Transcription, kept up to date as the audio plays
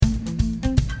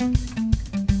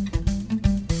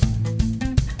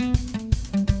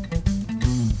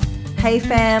Hey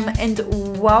fam, and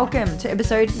welcome to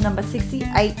episode number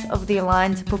 68 of the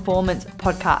Aligned Performance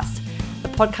Podcast, the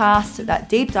podcast that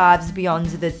deep dives beyond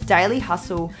the daily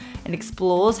hustle and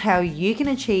explores how you can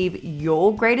achieve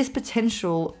your greatest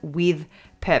potential with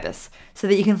purpose so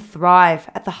that you can thrive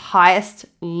at the highest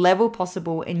level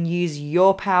possible and use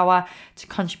your power to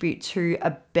contribute to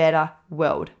a better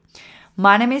world.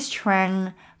 My name is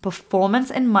Trang, performance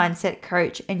and mindset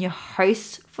coach, and your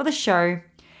host for the show.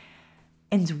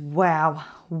 And wow,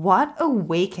 what a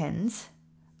weekend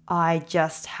I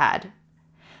just had.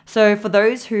 So for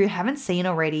those who haven't seen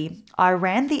already, I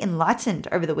ran the Enlightened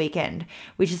over the weekend,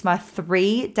 which is my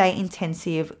 3-day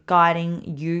intensive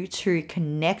guiding you to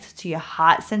connect to your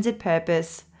heart-centered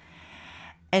purpose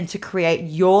and to create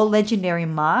your legendary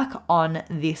mark on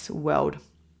this world.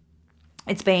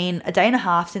 It's been a day and a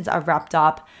half since I've wrapped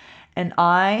up, and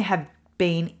I have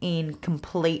been in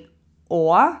complete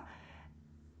awe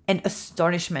and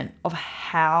astonishment of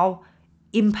how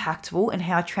impactful and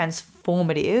how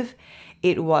transformative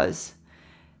it was.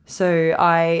 So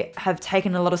I have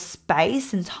taken a lot of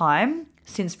space and time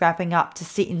since wrapping up to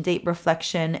sit in deep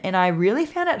reflection, and I really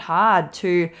found it hard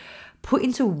to put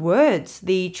into words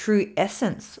the true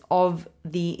essence of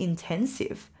the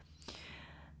intensive.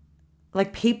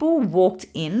 Like, people walked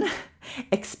in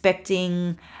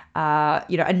expecting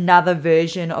another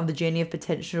version of the journey of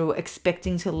potential,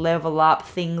 expecting to level up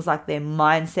things like their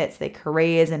mindsets, their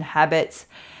careers and habits.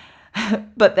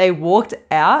 But they walked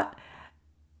out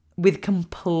with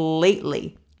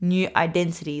completely new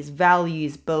identities,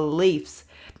 values, beliefs,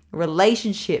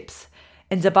 relationships,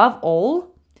 and above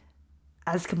all,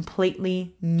 as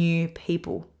completely new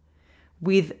people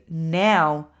with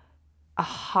now a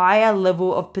higher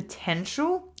level of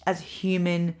potential as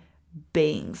human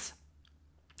beings.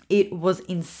 It was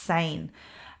insane.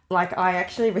 Like, I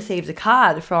actually received a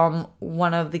card from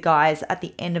one of the guys at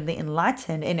the end of the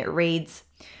Enlightened, and it reads,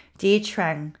 "Dear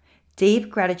Trang, deep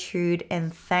gratitude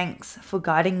and thanks for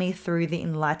guiding me through the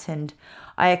Enlightened.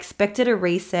 I expected a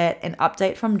reset and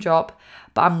update from Drop,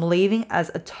 but I'm leaving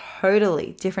as a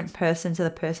totally different person to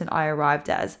the person I arrived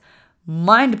as.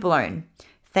 Mind blown.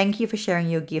 Thank you for sharing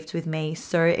your gift with me.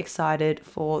 So excited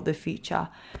for the future."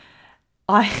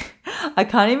 I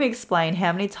can't even explain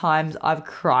how many times I've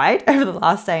cried over the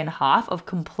last day and a half of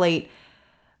complete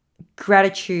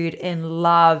gratitude and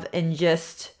love and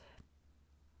just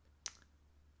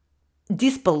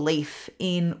disbelief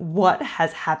in what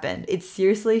has happened. It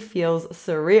seriously feels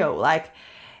surreal. Like,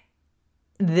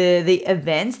 the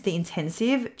event, the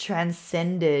intensive,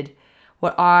 transcended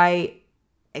what I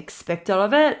expected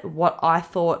of it, what I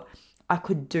thought I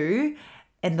could do,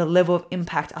 and the level of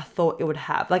impact I thought it would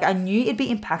have. Like, I knew it'd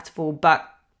be impactful, but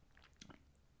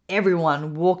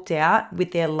everyone walked out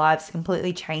with their lives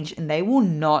completely changed, and they will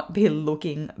not be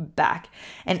looking back.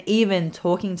 And even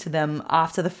talking to them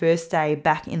after the first day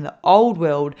back in the old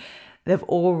world, they've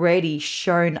already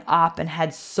shown up and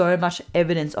had so much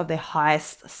evidence of their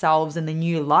highest selves and the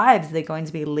new lives they're going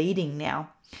to be leading now.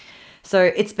 So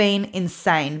it's been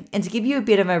insane. And to give you a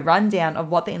bit of a rundown of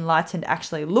what the Enlightened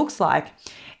actually looks like,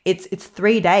 it's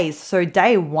 3 days. So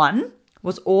day 1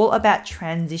 was all about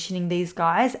transitioning these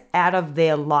guys out of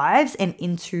their lives and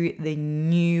into the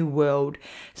new world.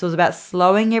 So it was about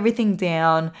slowing everything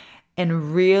down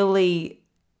and really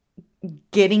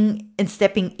getting and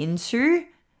stepping into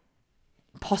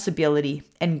possibility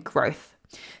and growth.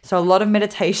 So a lot of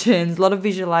meditations, a lot of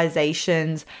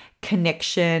visualizations,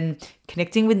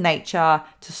 connecting with nature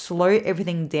to slow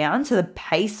everything down to the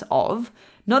pace of,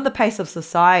 not the pace of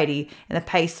society and the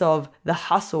pace of the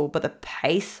hustle, but the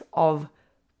pace of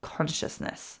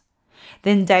consciousness.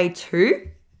 Then day 2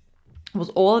 was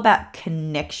all about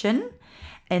connection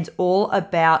and all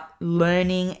about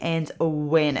learning and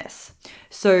awareness.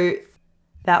 So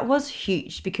that was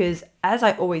huge because, as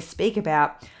I always speak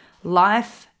about,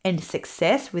 life and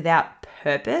success without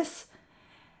purpose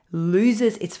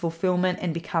loses its fulfillment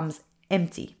and becomes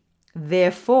empty.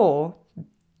 Therefore,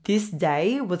 this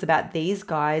day was about these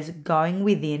guys going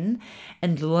within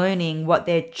and learning what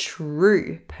their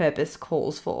true purpose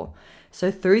calls for. So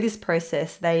through this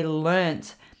process, they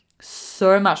learnt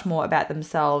so much more about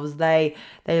themselves. They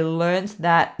learnt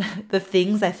that the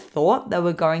things they thought they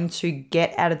were going to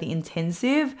get out of the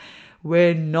intensive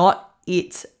were not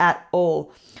it at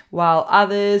all, while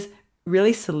others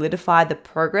really solidified the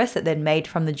progress that they'd made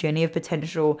from the journey of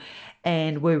potential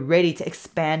and were ready to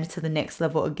expand to the next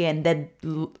level again. They'd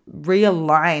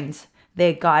realigned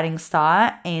their guiding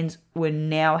star and were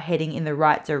now heading in the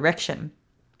right direction.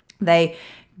 They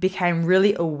became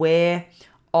really aware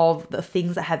of the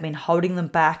things that had been holding them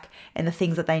back and the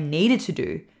things that they needed to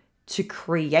do to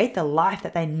create the life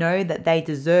that they know that they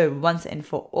deserve once and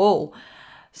for all.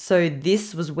 So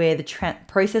this was where the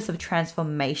process of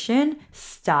transformation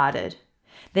started.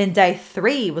 Then day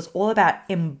 3 was all about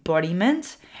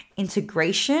embodiment,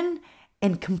 integration,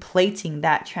 and completing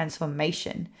that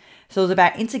transformation. So it was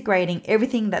about integrating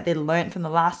everything that they learned from the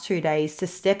last 2 days to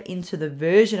step into the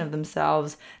version of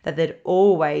themselves that they'd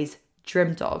always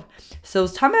dreamt of. So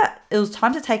it was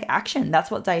time to take action.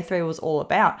 That's what day 3 was all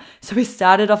about. So we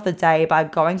started off the day by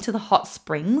going to the hot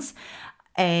springs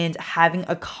and having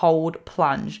a cold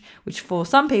plunge, which for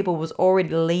some people was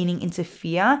already leaning into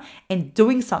fear and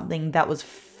doing something that was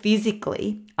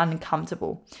physically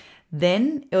uncomfortable.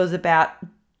 Then it was about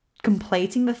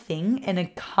completing the thing and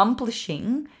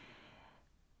accomplishing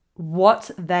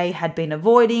what they had been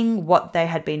avoiding, what they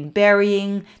had been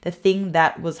burying, the thing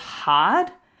that was hard,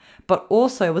 but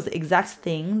also was the exact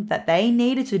thing that they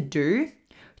needed to do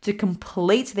to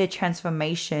complete their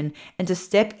transformation and to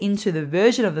step into the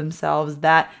version of themselves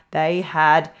that they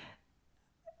had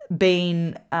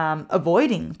been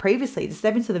avoiding previously, to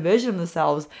step into the version of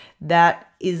themselves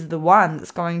that is the one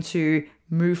that's going to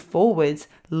move forwards,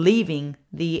 leaving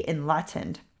the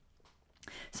enlightened.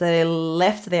 So they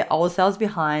left their old selves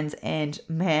behind, and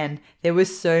man, there were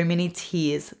so many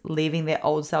tears leaving their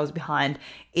old selves behind.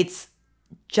 It's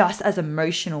just as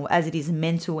emotional as it is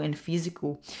mental and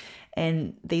physical.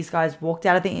 And these guys walked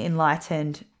out of the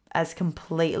enlightened as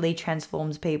completely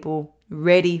transformed people,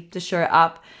 ready to show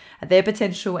up at their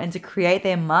potential and to create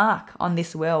their mark on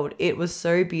this world. It was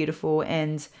so beautiful,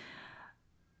 and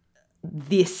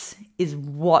this is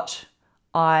what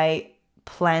I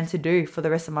plan to do for the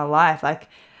rest of my life. Like,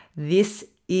 this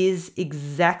is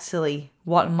exactly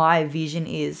what my vision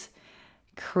is.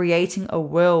 Creating a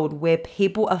world where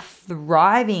people are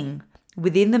thriving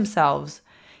within themselves.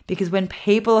 Because when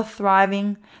people are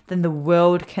thriving, then the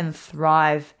world can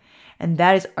thrive. And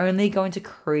that is only going to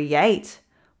create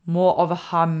more of a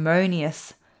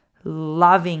harmonious,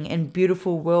 loving, and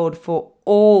beautiful world for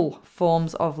all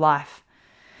forms of life.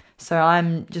 So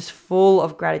I'm just full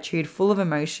of gratitude, full of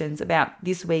emotions about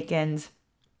this weekend.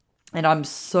 And I'm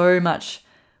so much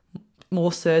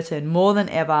more certain, more than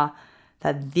ever,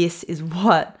 that this is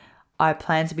what I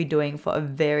plan to be doing for a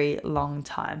very long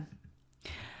time.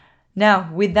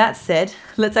 Now, with that said,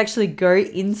 let's actually go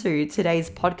into today's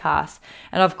podcast.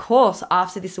 And of course,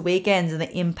 after this weekend and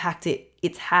the impact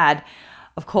it's had,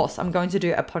 of course, I'm going to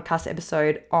do a podcast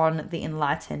episode on the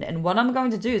Enlightened. And what I'm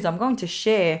going to do is I'm going to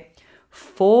share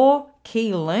 4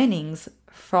 key learnings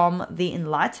from the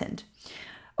Enlightened.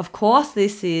 Of course,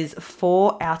 this is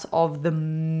 4 out of the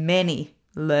many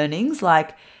learnings.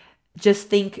 Like, just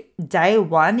think day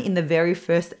 1, in the very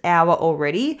first hour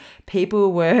already,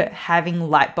 people were having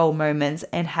light bulb moments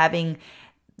and having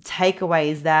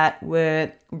takeaways that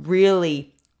were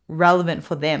really relevant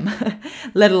for them,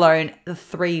 let alone the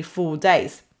 3 full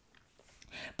days.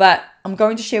 But I'm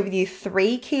going to share with you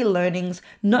 3 key learnings,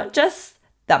 not just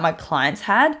that my clients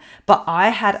had, but I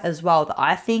had as well, that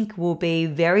I think will be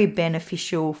very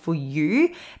beneficial for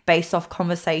you based off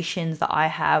conversations that I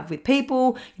have with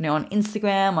people, on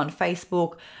Instagram, on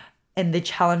Facebook, and the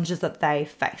challenges that they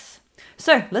face.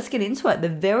 So let's get into it. The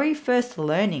very first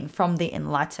learning from the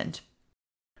Enlightened.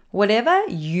 Whatever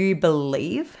you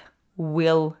believe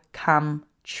will come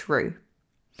true.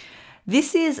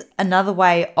 This is another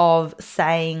way of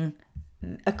saying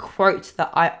a quote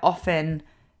that I often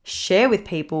share with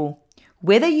people.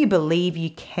 Whether you believe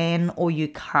you can or you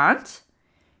can't,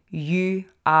 you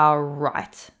are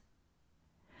right.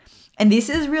 And this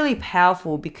is really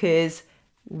powerful because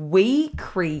we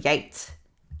create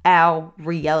our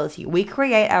reality. We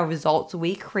create our results.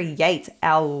 We create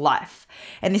our life.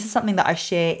 And this is something that I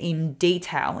share in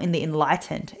detail in the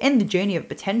Enlightened and the Journey of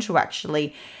Potential,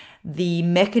 actually. The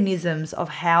mechanisms of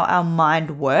how our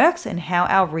mind works and how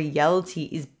our reality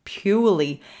is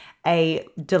purely a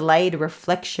delayed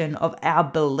reflection of our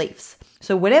beliefs.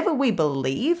 So whatever we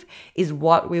believe is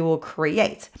what we will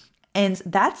create. And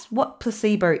that's what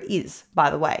placebo is,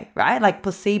 by the way, right? Like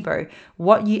placebo,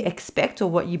 what you expect or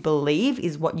what you believe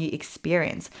is what you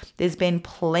experience. There's been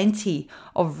plenty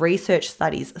of research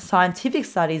studies, scientific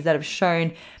studies that have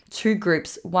shown 2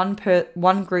 groups. One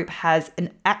group has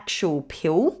an actual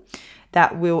pill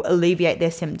that will alleviate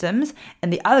their symptoms,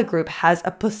 and the other group has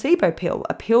a placebo pill,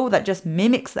 a pill that just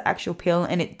mimics the actual pill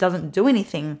and it doesn't do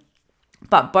anything.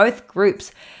 But both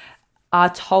groups are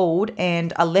told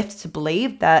and are left to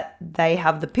believe that they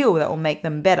have the pill that will make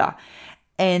them better.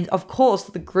 And of course,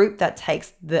 the group that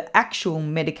takes the actual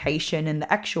medication and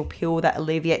the actual pill that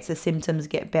alleviates the symptoms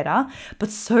get better, but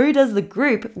so does the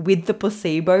group with the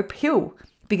placebo pill,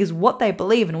 because what they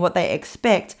believe and what they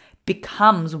expect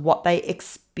becomes what they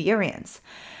experience.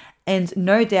 And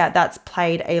no doubt that's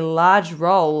played a large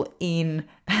role in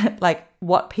like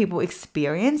what people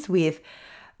experience with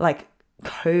like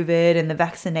COVID and the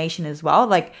vaccination as well.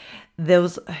 Like there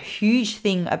was a huge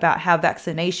thing about how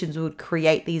vaccinations would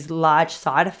create these large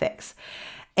side effects.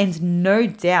 And no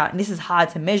doubt, and this is hard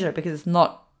to measure because it's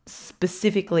not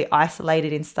specifically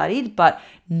isolated and studied, but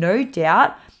no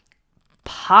doubt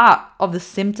part of the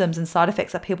symptoms and side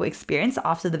effects that people experience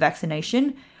after the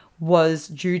vaccination was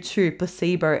due to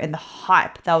placebo and the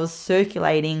hype that was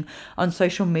circulating on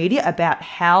social media about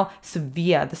how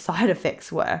severe the side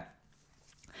effects were.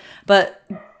 But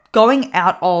going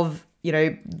out of,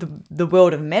 the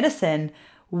world of medicine,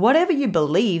 whatever you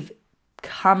believe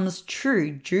comes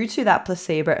true due to that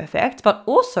placebo effect, but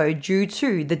also due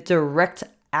to the direct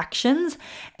actions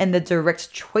and the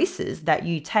direct choices that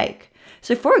you take.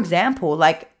 So for example,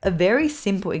 like a very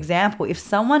simple example, if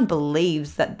someone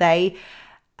believes that they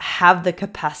have the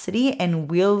capacity and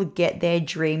will get their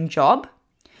dream job,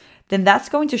 then that's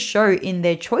going to show in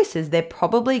their choices. They're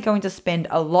probably going to spend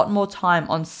a lot more time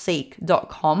on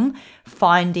seek.com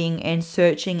finding and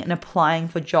searching and applying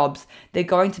for jobs. They're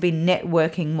going to be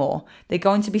networking more. They're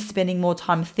going to be spending more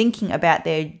time thinking about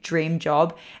their dream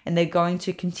job, and they're going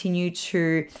to continue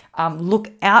to look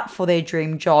out for their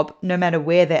dream job no matter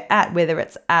where they're at, whether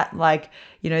it's at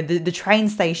the train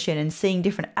station and seeing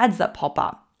different ads that pop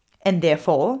up. And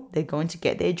therefore, they're going to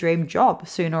get their dream job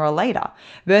sooner or later,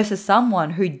 versus someone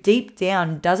who deep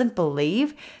down doesn't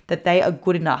believe that they are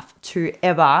good enough to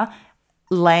ever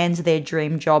land their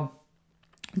dream job.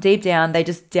 Deep down, they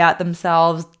just doubt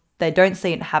themselves. They don't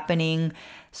see it happening.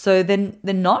 So then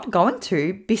they're not going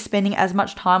to be spending as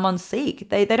much time on Seek.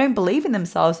 They don't believe in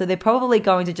themselves. So they're probably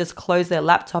going to just close their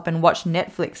laptop and watch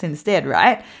Netflix instead,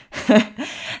 right?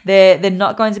 They're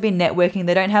not going to be networking.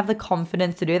 They don't have the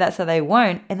confidence to do that. So they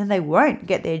won't. And then they won't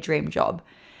get their dream job.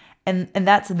 And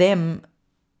that's them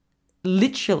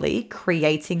literally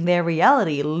creating their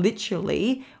reality.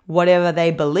 Literally whatever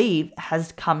they believe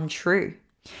has come true.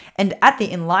 And at the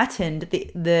Enlightened,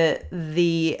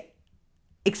 the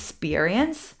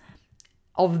experience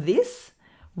of this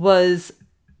was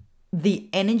the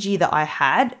energy that I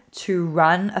had to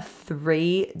run a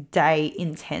 3-day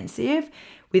intensive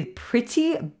with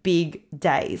pretty big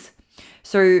days.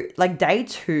 So like day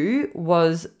 2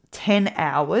 was 10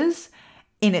 hours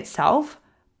in itself,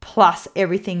 plus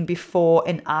everything before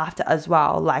and after as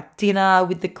well, like dinner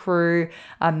with the crew,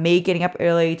 me getting up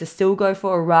early to still go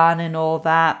for a run and all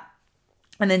that.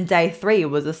 And then day 3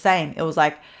 was the same. It was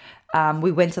like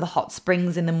we went to the hot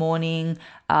springs in the morning,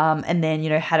 and then,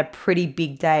 had a pretty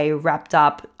big day wrapped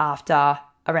up after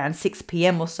around 6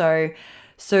 p.m. or so.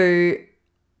 So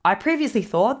I previously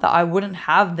thought that I wouldn't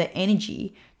have the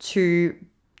energy to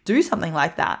do something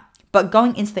like that. But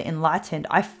going into the Enlightened,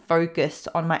 I focused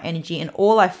on my energy, and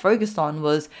all I focused on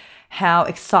was how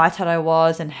excited I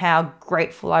was and how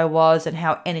grateful I was and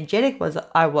how energetic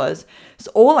I was. So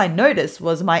all I noticed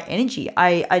was my energy.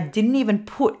 I didn't even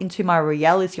put into my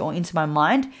reality or into my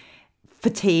mind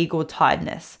fatigue or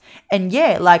tiredness. And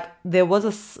yeah, like there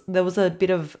was a bit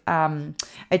of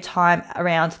a time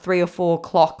around 3 or 4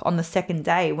 o'clock on the second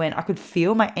day when I could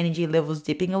feel my energy levels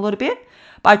dipping a little bit.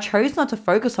 But I chose not to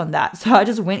focus on that. So I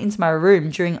just went into my room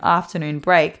during afternoon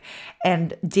break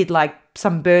and did like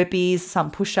some burpees, some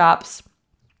push-ups,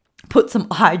 put some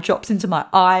eye drops into my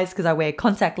eyes because I wear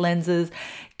contact lenses,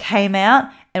 came out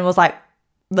and was like,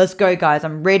 let's go, guys.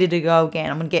 I'm ready to go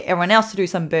again. I'm going to get everyone else to do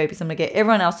some burpees. I'm going to get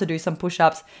everyone else to do some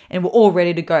push-ups, and we're all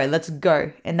ready to go. Let's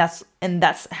go. And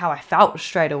that's how I felt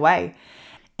straight away.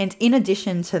 And in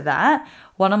addition to that,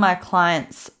 one of my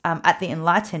clients at the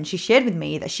Enlightened, she shared with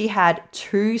me that she had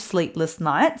 2 sleepless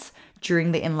nights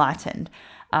during the Enlightened.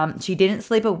 She didn't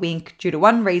sleep a wink due to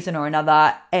one reason or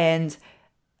another. And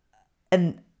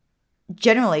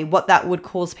generally what that would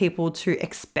cause people to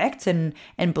expect and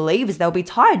believe is they'll be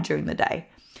tired during the day.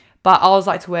 But I was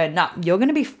like to her, nah, you're going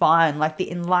to be fine. Like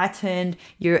the Enlightened,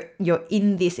 you're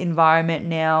in this environment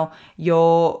now.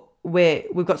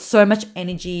 We've got so much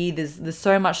energy. There's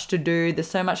so much to do. There's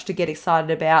so much to get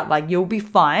excited about. Like you'll be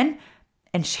fine.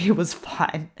 And she was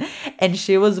fine. And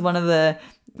she was one of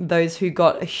those who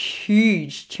got a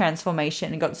huge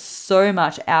transformation and got so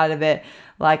much out of it.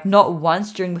 Like not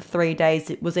once during the 3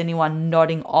 days was anyone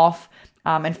nodding off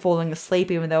and falling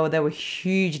asleep, even though there were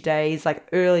huge days, like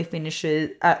early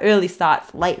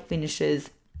starts, late finishes.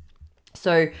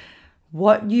 So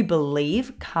what you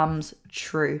believe comes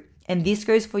true. And this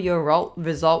goes for your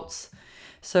results.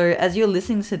 So as you're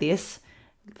listening to this,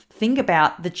 think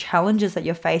about the challenges that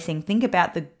you're facing. Think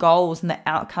about the goals and the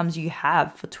outcomes you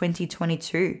have for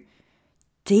 2022.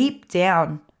 Deep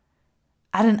down,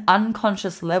 at an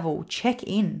unconscious level, check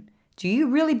in. Do you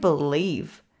really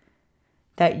believe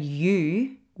that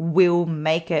you will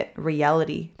make it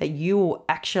reality, that you will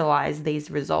actualize these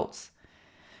results?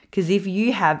 Because if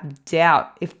you have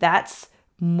doubt, if that's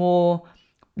more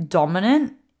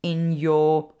dominant in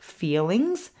your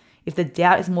feelings, if the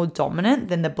doubt is more dominant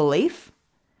than the belief,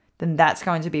 then that's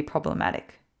going to be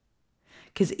problematic.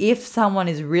 Because if someone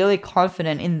is really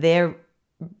confident in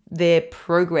their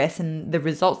progress and the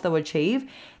results they'll achieve,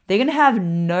 they're going to have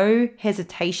no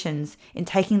hesitations in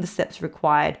taking the steps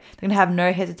required. They're going to have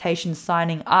no hesitation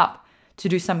signing up to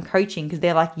do some coaching because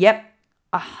they're like, yep,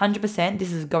 100%,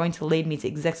 this is going to lead me to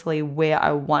exactly where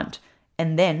I want.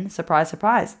 And then, surprise,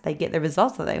 surprise, they get the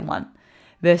results that they want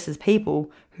versus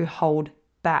people who hold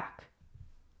back.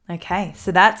 Okay,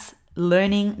 so that's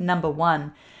learning number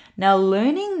 1. Now,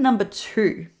 learning number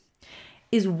 2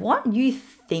 is what you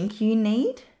think you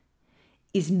need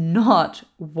is not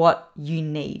what you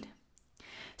need.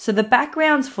 So the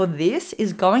backgrounds for this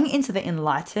is going into the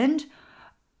Enlightened.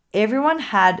 Everyone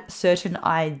had certain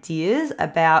ideas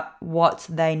about what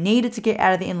they needed to get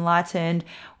out of the Enlightened,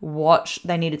 what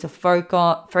they needed to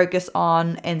focus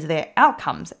on, and their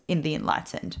outcomes in the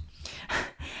Enlightened.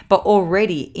 But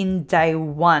already in day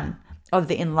 1 of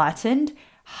the Enlightened,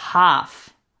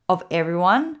 half of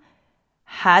everyone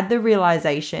had the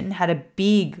realization, had a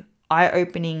big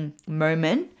eye-opening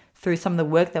moment through some of the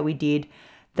work that we did,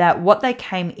 that what they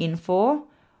came in for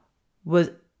was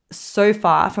so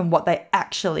far from what they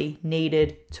actually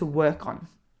needed to work on.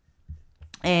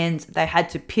 And they had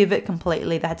to pivot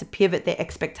completely. They had to pivot their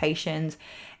expectations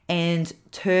and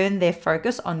turn their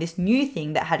focus on this new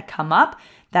thing that had come up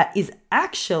that is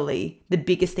actually the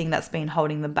biggest thing that's been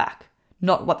holding them back,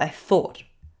 not what they thought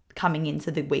coming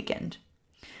into the weekend.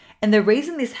 And the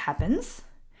reason this happens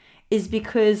is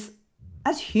because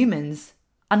as humans,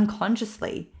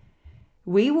 unconsciously,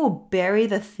 we will bury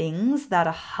the things that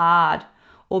are hard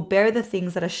or bury the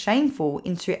things that are shameful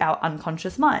into our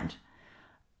unconscious mind.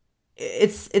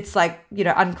 It's like,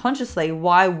 unconsciously,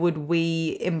 why would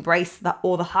we embrace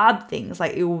all the hard things?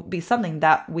 Like, it will be something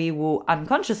that we will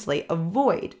unconsciously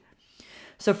avoid.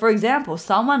 So, for example,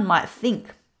 someone might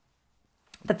think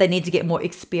that they need to get more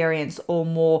experience or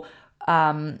more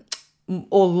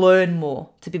or learn more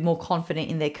to be more confident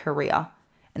in their career.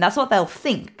 And that's what they'll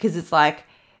think, because it's like,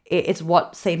 it's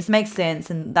what seems to make sense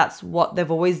and that's what they've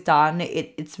always done.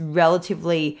 It's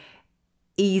relatively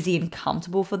easy and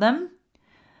comfortable for them.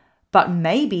 But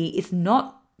maybe it's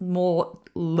not more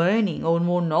learning or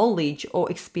more knowledge or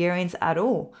experience at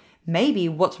all. Maybe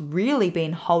what's really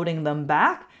been holding them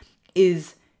back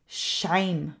is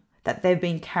shame that they've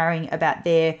been carrying about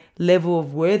their level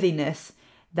of worthiness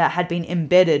that had been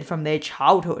embedded from their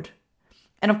childhood.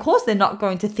 And of course, they're not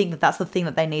going to think that that's the thing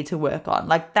that they need to work on.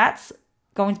 Like, that's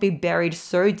going to be buried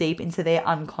so deep into their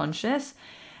unconscious.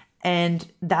 And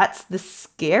that's the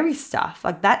scary stuff.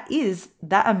 Like, that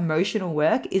emotional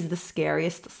work is the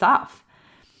scariest stuff.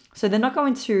 So they're not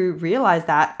going to realize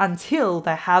that until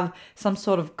they have some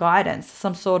sort of guidance,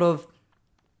 some sort of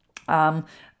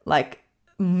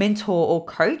mentor or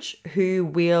coach who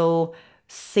will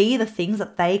see the things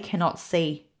that they cannot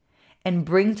see and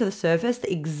bring to the surface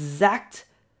the exact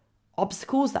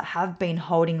obstacles that have been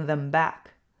holding them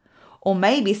back. Or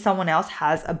maybe someone else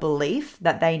has a belief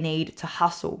that they need to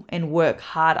hustle and work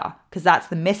harder, because that's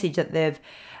the message that they've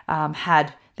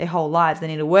had their whole lives. They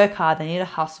need to work hard, they need to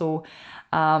hustle,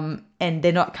 and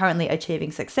they're not currently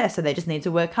achieving success, so they just need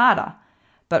to work harder.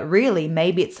 But really,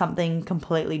 maybe it's something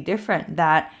completely different,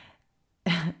 that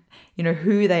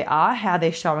who they are, how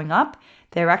they're showing up,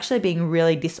 they're actually being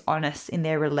really dishonest in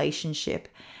their relationship.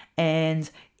 And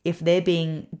if they're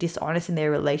being dishonest in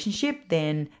their relationship,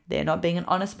 then they're not being an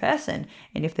honest person.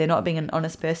 And if they're not being an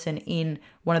honest person in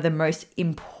one of the most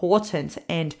important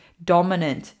and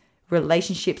dominant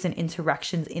relationships and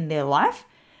interactions in their life,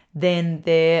 then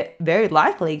they're very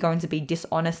likely going to be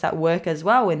dishonest at work as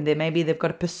well. And maybe they've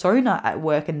got a persona at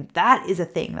work, and that is a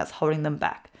thing that's holding them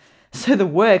back. So the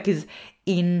work is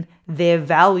in their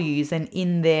values and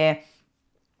in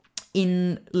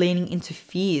leaning into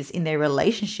fears in their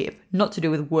relationship, not to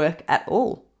do with work at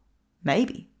all,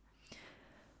 maybe.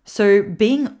 So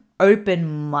being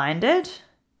open-minded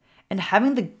and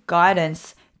having the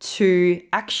guidance to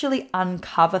actually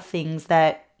uncover things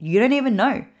that you don't even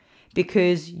know,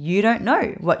 because you don't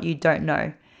know what you don't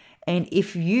know. And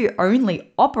if you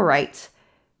only operate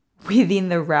within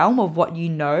the realm of what you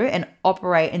know and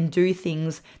operate and do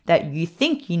things that you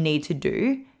think you need to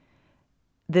do,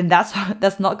 then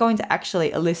that's not going to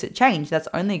actually elicit change. That's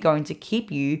only going to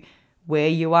keep you where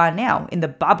you are now, in the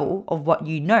bubble of what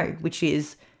you know, which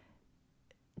is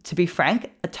to be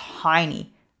frank, a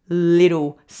tiny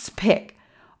little speck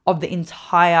of the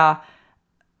entire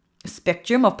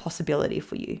spectrum of possibility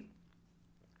for you.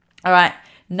 All right,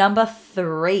 number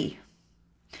 3.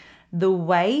 The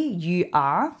way you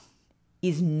are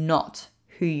is not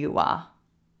who you are.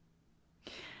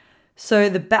 So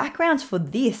the background for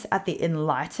this at the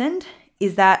Enlightened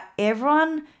is that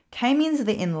everyone came into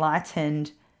the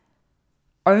Enlightened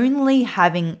only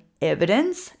having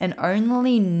evidence and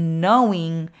only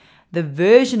knowing the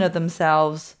version of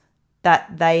themselves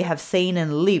that they have seen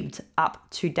and lived up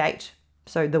to date.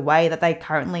 So the way that they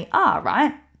currently are,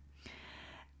 right?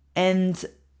 And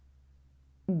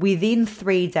within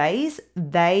 3 days,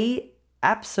 they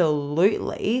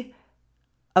absolutely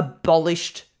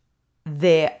abolished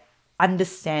their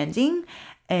understanding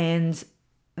and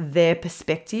their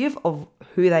perspective of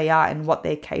who they are and what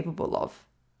they're capable of.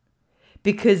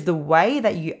 Because the way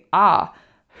that you are,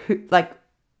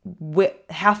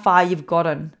 how far you've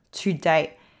gotten to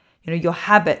date, your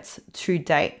habits to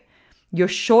date, your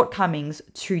shortcomings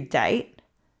to date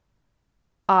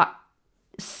are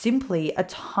simply a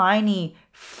tiny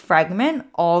fragment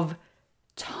of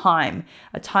time,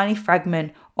 a tiny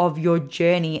fragment of your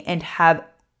journey, and have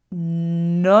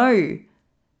no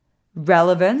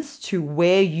relevance to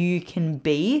where you can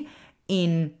be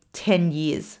in 10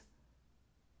 years,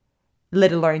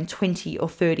 let alone 20 or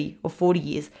 30 or 40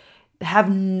 years. Have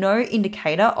no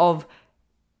indicator of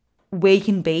where you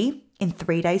can be in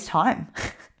 3 days' time.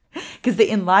 Because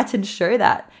the Enlightened showed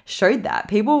that.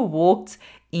 People walked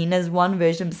in as one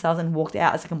version of themselves and walked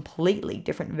out as a completely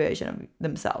different version of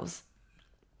themselves.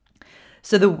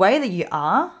 So the way that you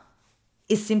are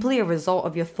is simply a result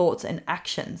of your thoughts and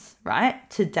actions, right?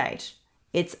 To date.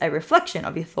 It's a reflection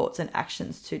of your thoughts and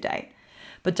actions to date.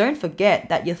 But don't forget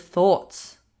that your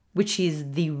thoughts, which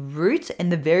is the root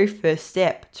and the very first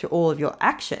step to all of your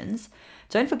actions,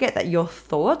 don't forget that your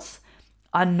thoughts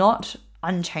are not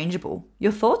unchangeable.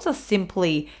 Your thoughts are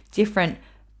simply different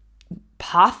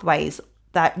pathways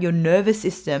that your nervous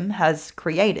system has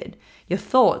created. Your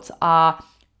thoughts are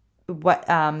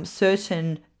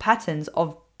certain patterns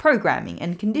of programming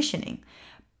and conditioning.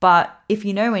 But if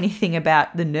you know anything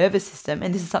about the nervous system,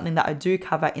 and this is something that I do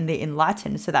cover in the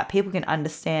Enlightened so that people can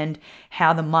understand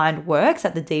how the mind works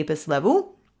at the deepest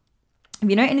level. If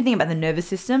you know anything about the nervous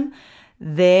system,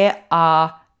 there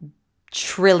are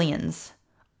trillions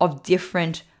of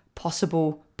different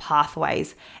possible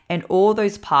pathways, and all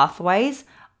those pathways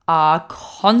are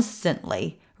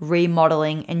constantly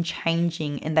remodeling and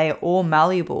changing, and they are all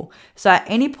malleable. So at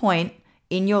any point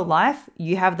in your life,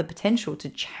 you have the potential to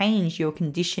change your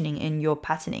conditioning and your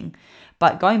patterning.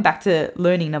 But going back to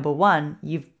learning number 1,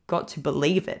 you've got to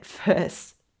believe it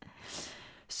first.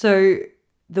 So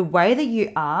the way that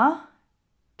you are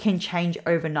can change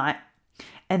overnight.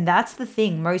 And that's the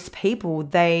thing. Most people,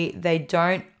 they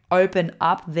don't open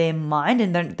up their mind,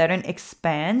 and they don't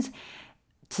expand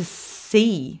to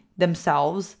see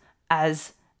themselves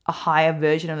as a higher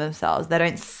version of themselves. They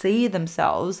don't see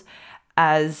themselves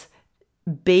as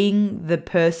being the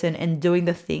person and doing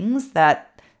the things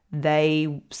that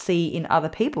they see in other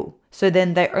people. So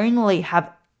then they only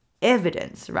have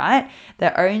evidence, right?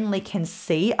 They only can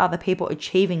see other people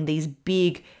achieving these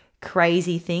big,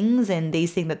 crazy things and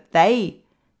these things that they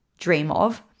dream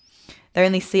of. They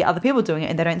only see other people doing it,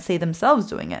 and they don't see themselves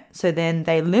doing it. So then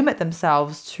they limit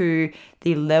themselves to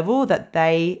the level that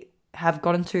they have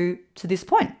gotten to this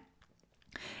point.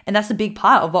 And that's a big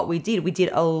part of what we did. We did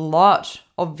a lot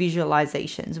of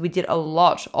visualizations. We did a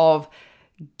lot of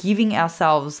giving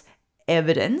ourselves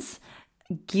evidence,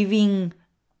 giving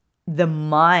the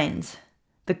mind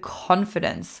the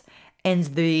confidence and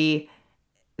the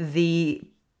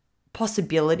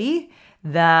possibility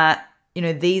that,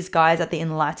 these guys at the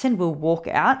Enlightened will walk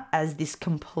out as this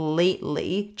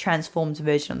completely transformed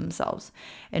version of themselves.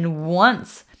 And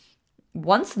once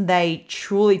they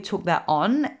truly took that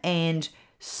on and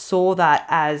saw that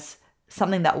as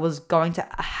something that was going to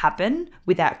happen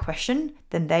without question,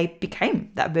 then they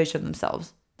became that version of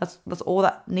themselves. That's all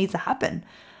that needs to happen.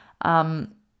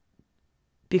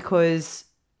 Because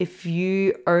if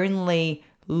you only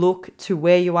look to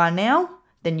where you are now,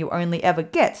 then you only ever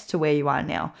get to where you are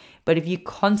now. But if you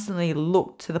constantly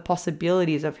look to the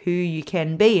possibilities of who you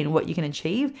can be and what you can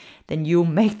achieve, then you'll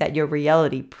make that your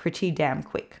reality pretty damn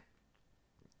quick.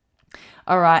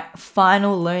 All right,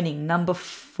 final learning, number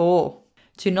 4.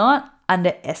 Do not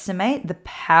underestimate the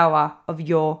power of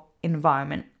your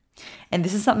environment. And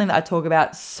this is something that I talk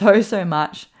about so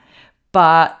much,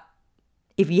 but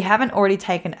if you haven't already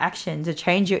taken action to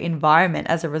change your environment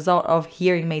as a result of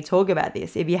hearing me talk about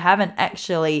this, if you haven't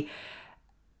actually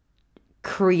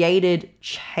created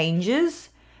changes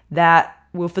that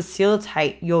will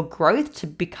facilitate your growth to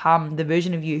become the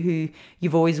version of you who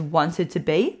you've always wanted to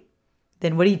be,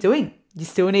 then what are you doing? You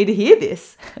still need to hear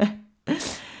this.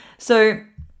 So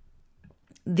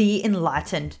the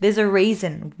Enlightened, there's a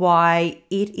reason why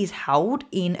it is held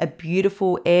in a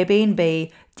beautiful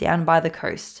Airbnb down by the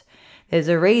coast. There's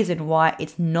a reason why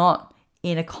it's not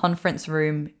in a conference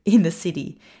room in the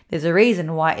city. There's a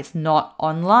reason why it's not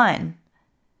online.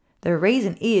 The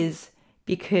reason is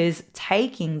because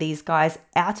taking these guys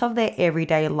out of their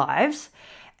everyday lives,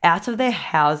 out of their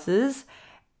houses,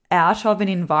 out of an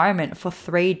environment for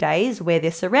 3 days where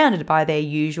they're surrounded by their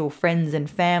usual friends and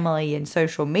family and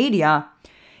social media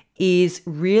is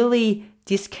really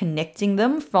disconnecting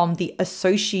them from the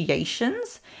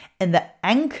associations and the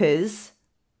anchors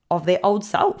of their old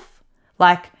self.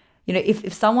 Like,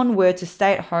 if someone were to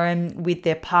stay at home with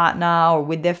their partner or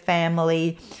with their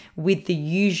family, with the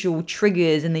usual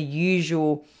triggers and the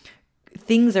usual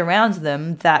things around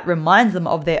them that reminds them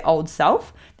of their old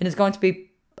self, then it's going to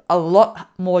be a lot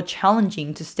more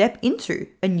challenging to step into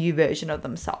a new version of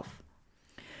themselves.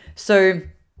 So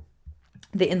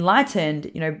the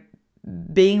Enlightened,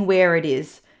 being where it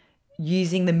is,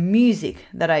 using the music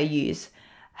that I use,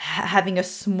 having a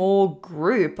small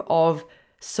group of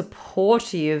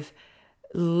supportive,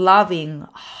 loving,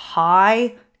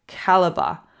 high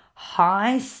caliber,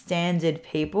 high standard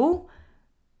people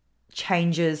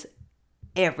changes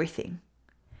everything.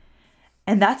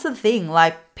 And that's the thing,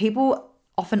 like, people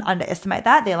often underestimate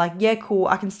that. They're like, yeah, cool,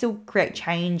 I can still create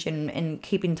change and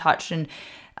keep in touch and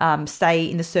stay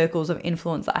in the circles of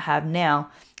influence that I have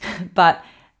now. But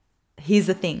here's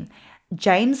the thing.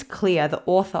 James Clear, the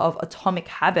author of Atomic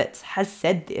Habits, has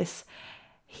said this.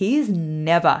 He's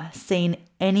never seen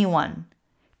anyone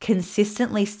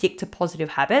consistently stick to positive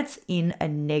habits in a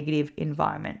negative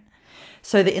environment.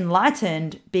 So the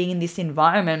Enlightened, being in this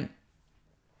environment,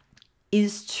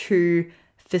 is to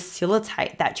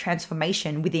facilitate that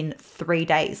transformation within 3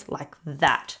 days, like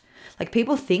that. Like,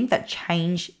 people think that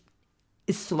change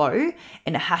is slow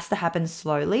and it has to happen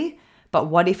slowly, but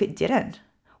what if it didn't?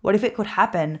 What if it could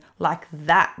happen like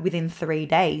that within 3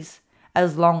 days,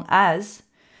 as long as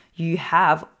you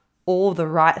have all the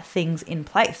right things in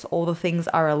place, all the things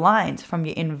are aligned, from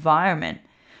your environment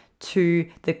to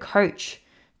the coach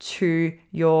to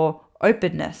your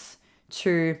openness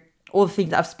to all the things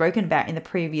that I've spoken about in the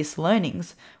previous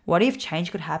learnings. What if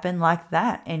change could happen like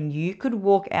that and you could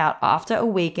walk out after a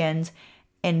weekend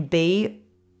and be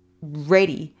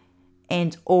ready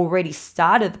and already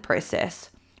started the process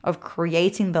of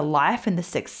creating the life and the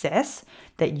success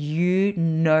that you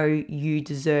know you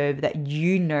deserve, that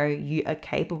you know you are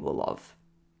capable of?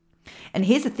 And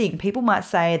here's the thing, people might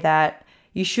say that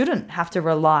you shouldn't have to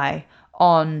rely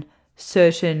on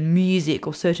certain music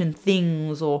or certain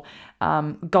things or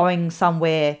going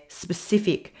somewhere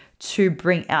specific to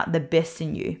bring out the best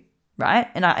in you, right?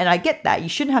 And I get that. You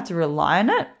shouldn't have to rely on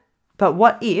it. But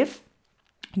what if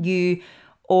you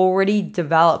already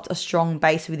developed a strong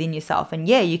base within yourself? And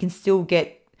yeah, you can still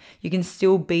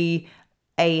be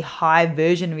a high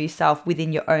version of yourself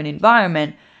within your own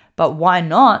environment, but why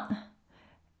not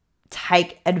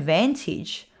take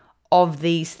advantage of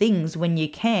these things when you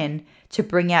can to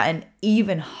bring out an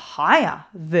even higher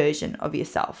version of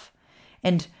yourself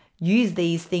and use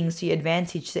these things to your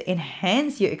advantage to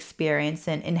enhance your experience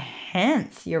and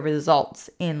enhance your results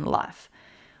in life,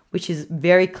 which is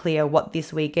very clear what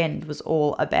this weekend was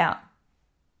all about.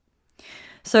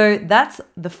 So that's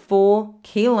the 4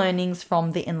 key learnings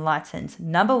from the Enlightened.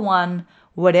 Number 1,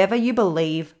 whatever you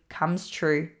believe comes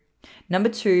true. Number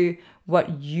 2,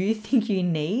 what you think you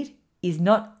need is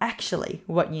not actually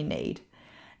what you need.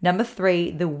 Number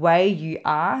 3, the way you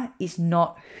are is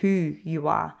not who you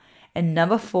are. And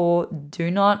number 4, do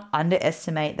not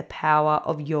underestimate the power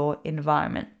of your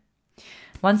environment.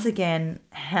 Once again,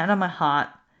 hand on my heart,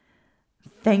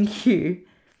 thank you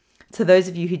to those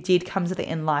of you who did come to the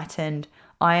Enlightened.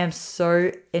 I am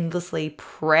so endlessly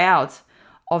proud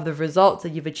of the results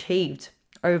that you've achieved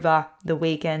over the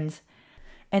weekend.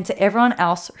 And to everyone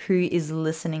else who is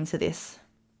listening to this,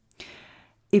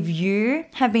 if you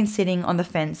have been sitting on the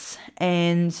fence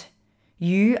and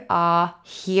you are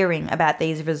hearing about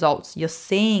these results, you're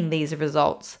seeing these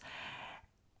results,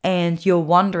 and you're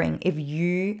wondering if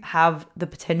you have the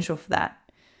potential for that,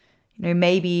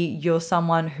 maybe you're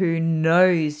someone who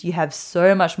knows you have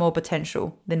so much more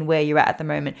potential than where you're at the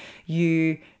moment.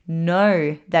 You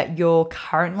know that you're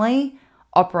currently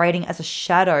operating as a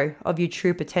shadow of your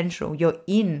true potential. You're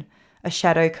in a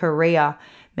shadow career.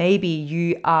 Maybe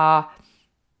you are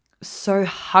so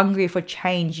hungry for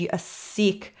change. You are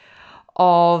sick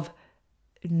of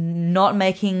not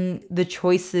making the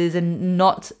choices and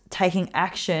not taking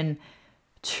action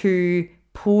to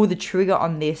pull the trigger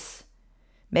on this.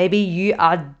 Maybe you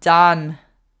are done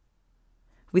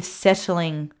with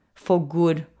settling for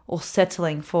good or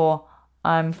settling for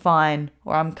I'm fine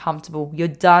or I'm comfortable. You're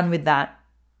done with that.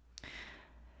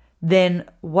 Then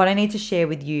what I need to share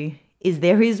with you is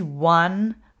there is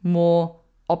one more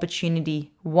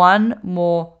opportunity, one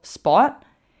more spot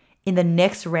in the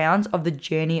next round of the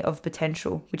journey of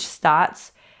potential, which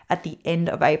starts at the end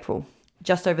of April,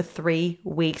 just over 3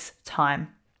 weeks'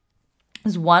 time.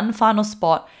 There's one final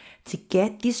spot to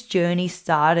get this journey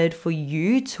started for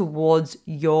you towards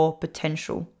your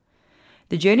potential.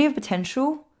 The journey of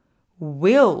potential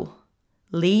will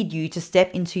lead you to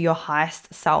step into your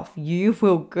highest self. You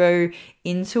will go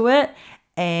into it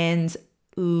and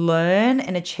learn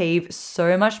and achieve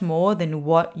so much more than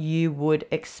what you would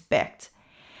expect.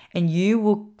 And you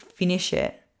will finish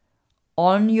it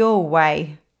on your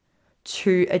way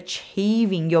to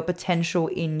achieving your potential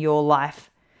in your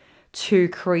life, to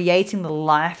creating the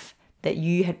life that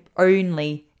you had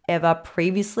only ever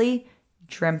previously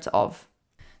dreamt of.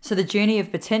 So the journey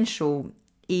of potential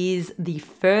is the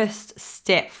first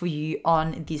step for you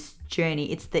on this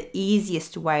journey. It's the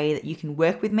easiest way that you can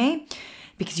work with me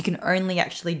because you can only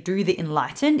actually do the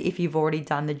Enlightened if you've already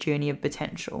done the journey of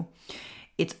potential.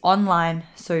 It's online,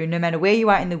 so no matter where you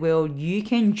are in the world, you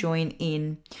can join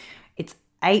in. It's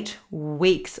 8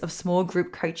 weeks of small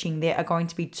group coaching. There are going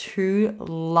to be 2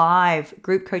 live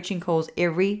group coaching calls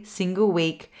every single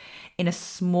week in a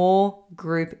small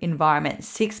group environment,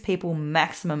 6 people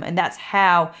maximum. And that's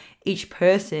how each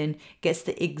person gets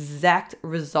the exact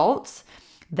results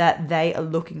that they are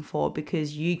looking for,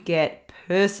 because you get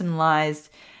personalized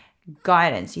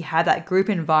guidance. You have that group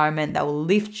environment that will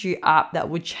lift you up, that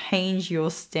will change your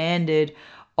standard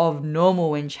of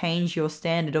normal and change your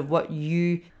standard of what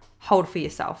you hold for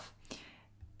yourself.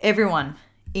 Everyone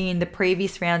in the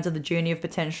previous rounds of the journey of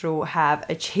potential have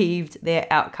achieved their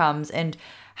outcomes and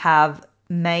have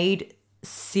made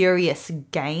serious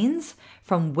gains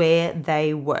from where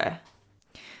they were.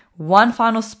 One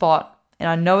final spot, and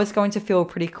I know it's going to feel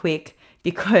pretty quick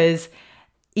because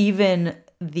even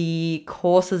the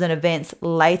courses and events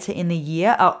later in the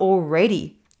year are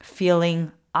already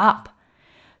filling up.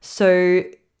 So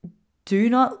do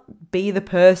not be the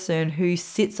person who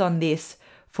sits on this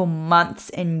for months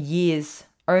and years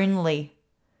only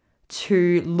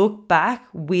to look back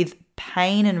with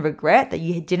pain and regret that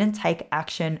you didn't take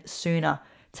action sooner.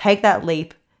 Take that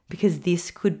leap, because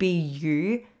this could be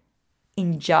you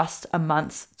in just a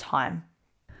month's time.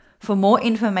 For more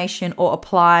information or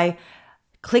apply,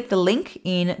 click the link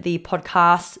in the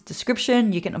podcast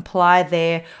description. You can apply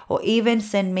there, or even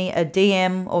send me a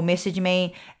DM or message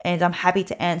me, and I'm happy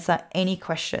to answer any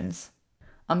questions.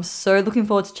 I'm so looking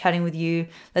forward to chatting with you.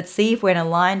 Let's see if we're an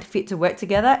aligned fit to work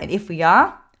together. And if we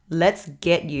are, let's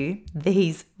get you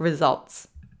these results.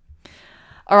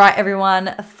 All right,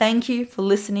 everyone. Thank you for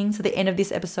listening to the end of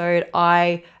this episode.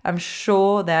 I am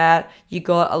sure that you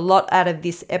got a lot out of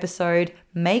this episode.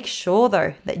 Make sure,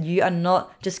 though, that you are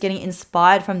not just getting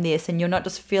inspired from this and you're not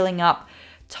just filling up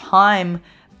time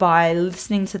by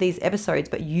listening to these episodes,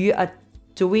 but you are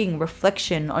doing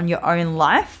reflection on your own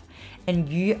life and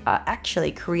you are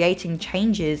actually creating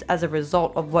changes as a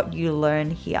result of what you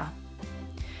learn here.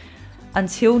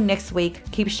 Until next week,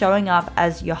 keep showing up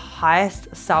as your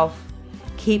highest self.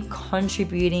 Keep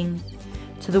contributing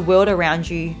to the world around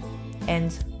you,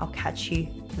 and I'll catch you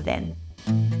then.